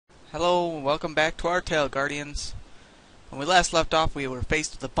Hello, welcome back to our tale, Guardians. When we last left off, we were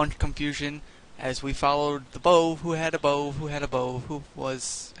faced with a bunch of confusion as we followed the bow who had a bow who had a bow who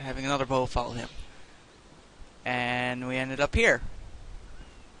was having another bow follow him. And we ended up here,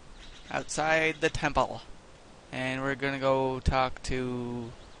 outside the temple. And we're gonna go talk to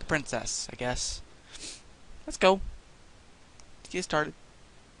the princess, I guess. Let's go. Get started.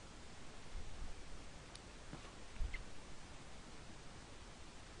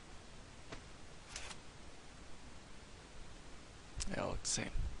 They all look the same.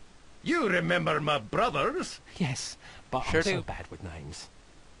 You remember my brothers? Yes, but Sure I'm so do. bad with names.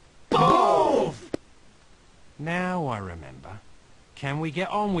 Both! Now I remember. Can we get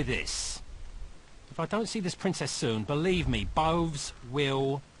on with this? If I don't see this princess soon, believe me, boves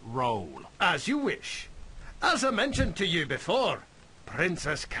will roll. As you wish. As I mentioned to you before,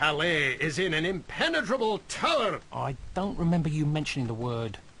 Princess Calais is in an impenetrable tower. I don't remember you mentioning the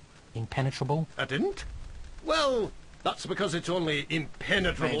word impenetrable. I didn't? Well, that's because it's only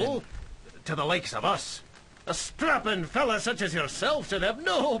impenetrable to the likes of us. A strapping fella such as yourself should have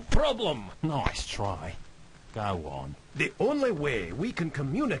no problem. Nice try. Go on. The only way we can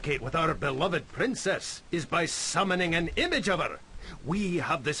communicate with our beloved princess is by summoning an image of her. We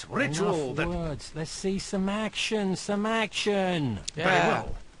have this ritual Enough that... words. Let's see some action, some action. Yeah. Very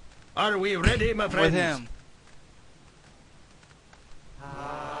well. Are we ready, my friends? With him.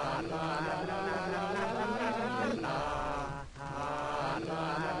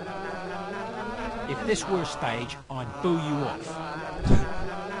 If this were a stage, I'd boo you off.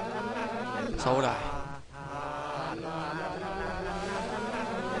 So would I.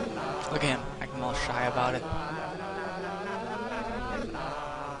 Look at him, acting all shy about it.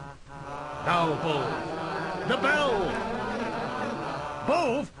 Now, Bove. The bell!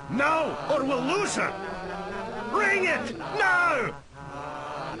 Bove, now, or we'll lose her! Ring it, now!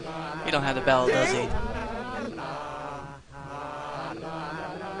 He don't have the bell, does he?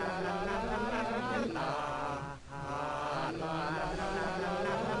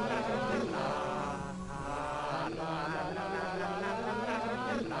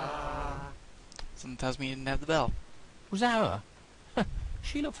 Something tells me he didn't have the bell. Was that her?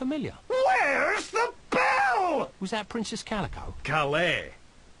 She looked familiar. Where's the bell? Was that Princess Calico? Calais.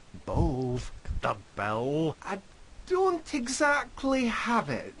 Bove, the bell. I don't exactly have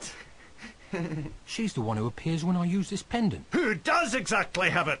it. She's the one who appears when I use this pendant. Who does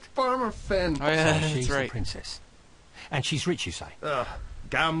exactly have it? Farmer Finn. Oh yeah, So that's she's the right. princess. And she's rich, you say?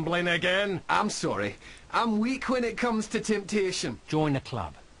 Gambling again? I'm sorry. I'm weak when it comes to temptation. Join the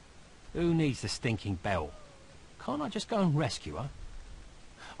club. Who needs the stinking bell? Can't I just go and rescue her?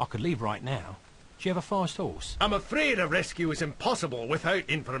 I could leave right now. Do you have a fast horse? I'm afraid a rescue is impossible without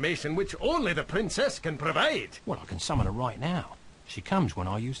information which only the princess can provide. Well, I can summon her right now. She comes when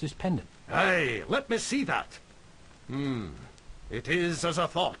I use this pendant. Aye, let me see that. It is as I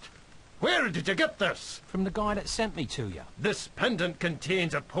thought. Where did you get this? From the guy that sent me to you. This pendant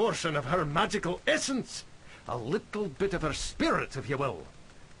contains a portion of her magical essence. A little bit of her spirit, if you will.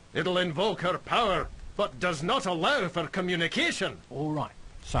 It'll invoke her power, but does not allow for communication. All right.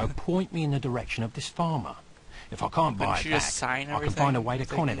 So point me in the direction of this farmer. If I can't buy Couldn't it you back, just sign I can everything find a way to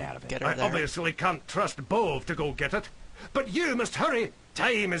so con you it can out of it. get her I there? obviously can't trust Bove to go get it. But you must hurry.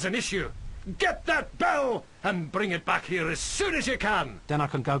 Time is an issue. Get that bell and bring it back here as soon as you can. Then I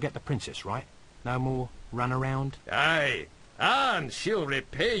can go get the princess, right? No more run around? Aye, and she'll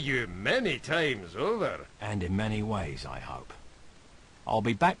repay you many times over. And in many ways, I hope. I'll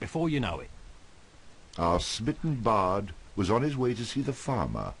be back before you know it. Our smitten bard was on his way to see the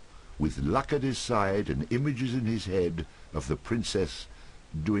farmer, with luck at his side and images in his head of the princess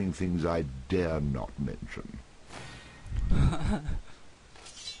doing things I dare not mention.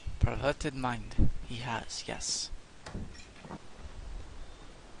 Perverted mind. He has, yes.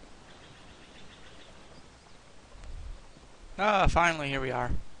 Ah, finally, here we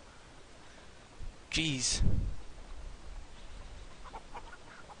are. Jeez.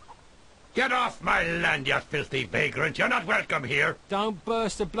 Get off my land, you filthy vagrant. You're not welcome here. Don't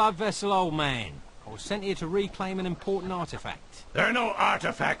burst a blood vessel, old man. I was sent here to reclaim an important artifact. There are no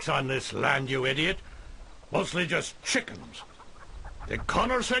artifacts on this land, you idiot. Mostly just chickens. Did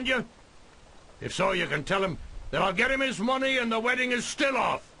Connor send you? If so, you can tell him that I'll get him his money and the wedding is still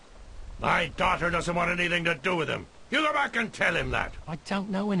off. My daughter doesn't want anything to do with him. You go back and tell him that. I don't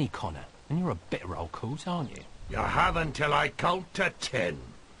know any Connor, and you're a bitter old coot, aren't you? You have until I count to 10.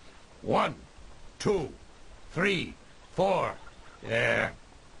 1, 2, 3, 4,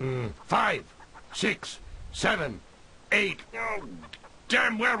 5, 6, 7, 8. Oh,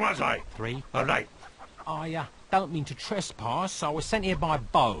 damn, where was I? 3. All right. don't mean to trespass. I was sent here by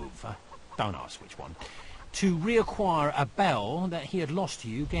Bove, don't ask which one, to reacquire a bell that he had lost to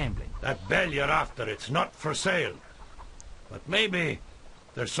you gambling. That bell you're after, it's not for sale. But maybe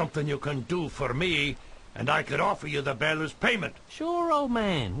there's something you can do for me, and I could offer you the bell as payment. Sure, old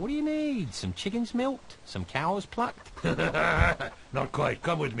man. What do you need? Some chickens milked? Some cows plucked? Not quite.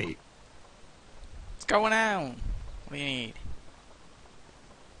 Come with me. What's going on? What do you need?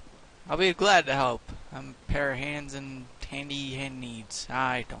 I'll be glad to help. I'm a pair of hands and handy hand needs.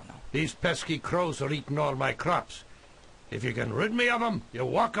 I don't know. These pesky crows are eating all my crops. If you can rid me of them, you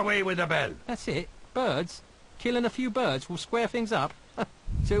walk away with the bell. That's it. Birds? Killing a few birds will square things up?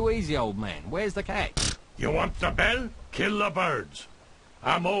 Too easy, old man. Where's the catch? You want the bell? Kill the birds.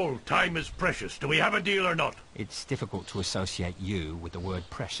 I'm old. Time is precious. Do we have a deal or not? It's difficult to associate you with the word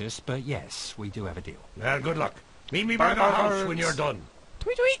precious, but yes, we do have a deal. Well, good luck. Meet me by the house when you're done.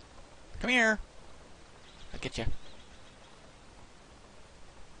 Tweet tweet! Come here. I'll get you.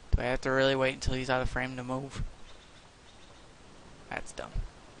 Do I have to really wait until he's out of frame to move? That's dumb.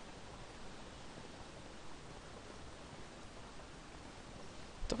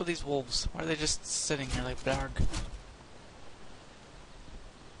 What's up with these wolves? Why are they just sitting here like Larck?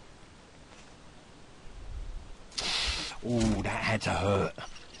 Ooh, that had to hurt.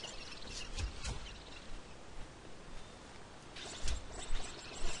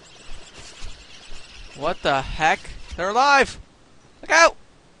 What the heck? They're alive! Look out!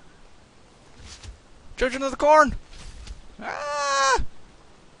 Children of the Corn! Ah!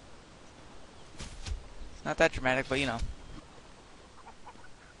 It's not that dramatic, but you know.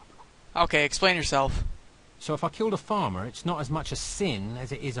 Okay, explain yourself. So if I killed a farmer, it's not as much a sin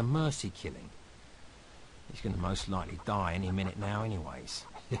as it is a mercy killing. He's going to most likely die any minute now anyways.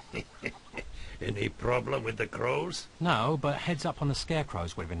 Any problem with the crows? No, but heads up on the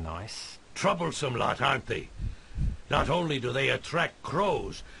scarecrows would have been nice. Troublesome lot, aren't they? Not only do they attract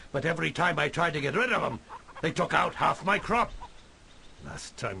crows, but every time I tried to get rid of them, they took out half my crop.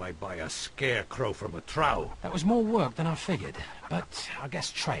 Last time I buy a scarecrow from a trow. That was more work than I figured, but I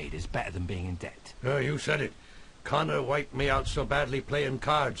guess trade is better than being in debt. You said it. Connor wiped me out so badly playing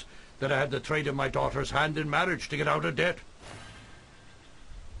cards that I had to trade in my daughter's hand in marriage to get out of debt.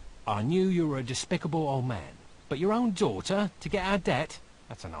 I knew you were a despicable old man, but your own daughter to get out of debt?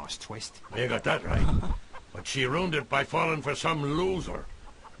 That's a nice twist. You got that right. But she ruined it by falling for some loser.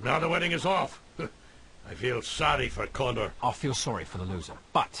 Now the wedding is off. I feel sorry for Connor. I feel sorry for the loser.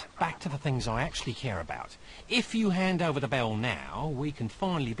 But back to the things I actually care about. If you hand over the bell now, we can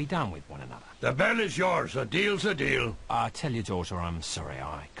finally be done with one another. The bell is yours. A deal's a deal. I tell your daughter I'm sorry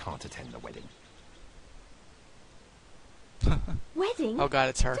I can't attend the wedding. Wedding? Oh god,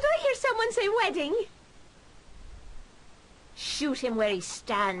 it's her. Did I hear someone say wedding? Shoot him where he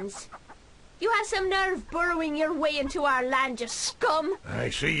stands. You have some nerve burrowing your way into our land, you scum. I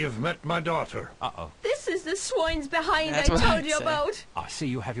see you've met my daughter. Uh-oh. This is the swines behind That's I what told I'd you say. about. I see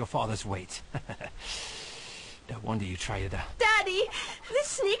you have your father's weight. No wonder you traded her. Daddy, this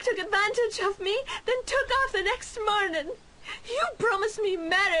sneak took advantage of me, then took off the next morning. You promised me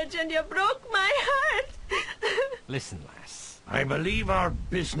marriage and you broke my heart. Listen, lass. I believe our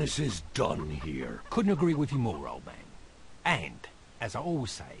business is done here. Couldn't agree with you more, old man. And, as I always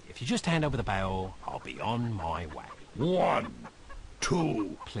say, if you just hand over the bell, I'll be on my way. 1,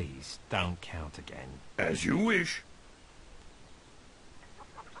 2, Please, don't count again. as you wish.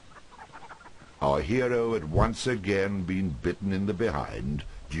 Our hero had once again been bitten in the behind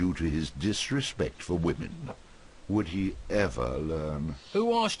due to his disrespect for women. Would he ever learn?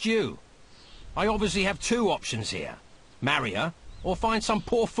 Who asked you? I obviously have two options here. Marry her, or find some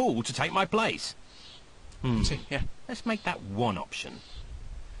poor fool to take my place. Yeah. Let's make that one option.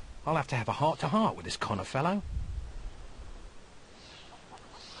 I'll have to have a heart-to-heart with this Connor fellow.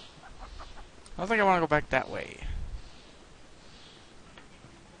 I don't think I want to go back that way.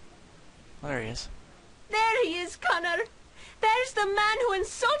 Oh, there he is. There he is, Connor. There's the man who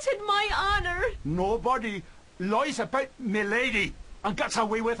insulted my honor. Nobody lies about me lady and gets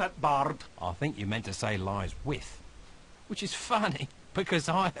away with it, Bard. I think you meant to say lies with. Which is funny, because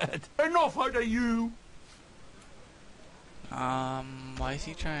I heard... Enough out of you. Why is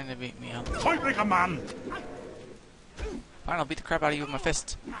he trying to beat me up? Fight like a man. Fine, I'll beat the crap out of you with my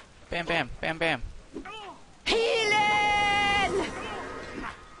fists. Bam, bam, bam, bam. Healing!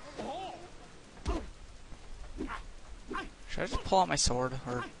 Should I just pull out my sword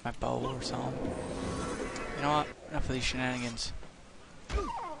or my bow or something? You know what? Enough of these shenanigans.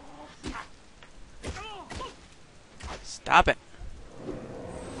 Stop it.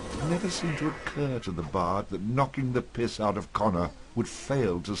 It never seemed to occur to the bard that knocking the piss out of Connor would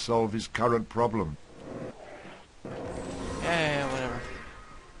fail to solve his current problem.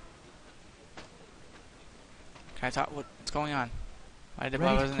 Can I talk? What's going on? Why Ready to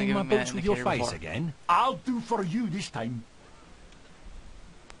wasn't I clean my giving me an boots with your indicator face before? again? I'll do for you this time.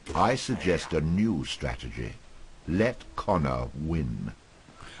 I suggest a new strategy. Let Connor win.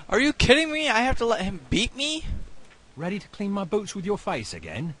 Are you kidding me? I have to let him beat me? Ready to clean my boots with your face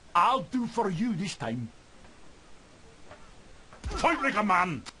again? I'll do for you this time. Fight like a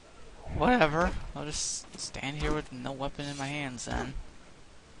man. Whatever. I'll just stand here with no weapon in my hands then.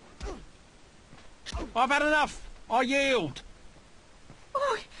 I've had enough. I yield.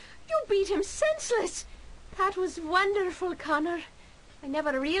 Oh, you beat him senseless. That was wonderful, Connor. I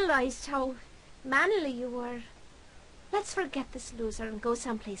never realized how manly you were. Let's forget this loser and go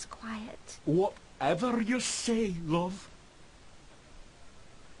someplace quiet. Whatever you say, love.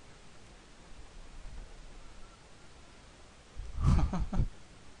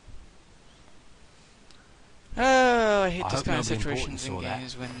 Oh, I hate I this hope kind of nobody important situations in saw that.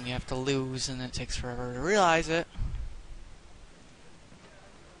 games when you have to lose and it takes forever to realize it.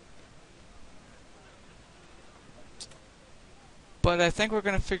 But I think we're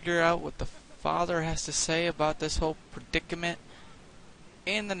going to figure out what the father has to say about this whole predicament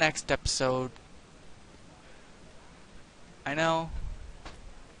in the next episode. I know.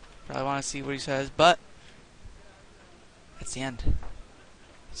 Probably want to see what he says, but that's the end.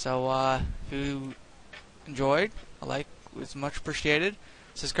 So, if you enjoyed, a like was much appreciated.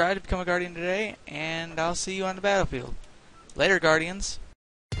 Subscribe to become a Guardian today, and I'll see you on the battlefield. Later, Guardians.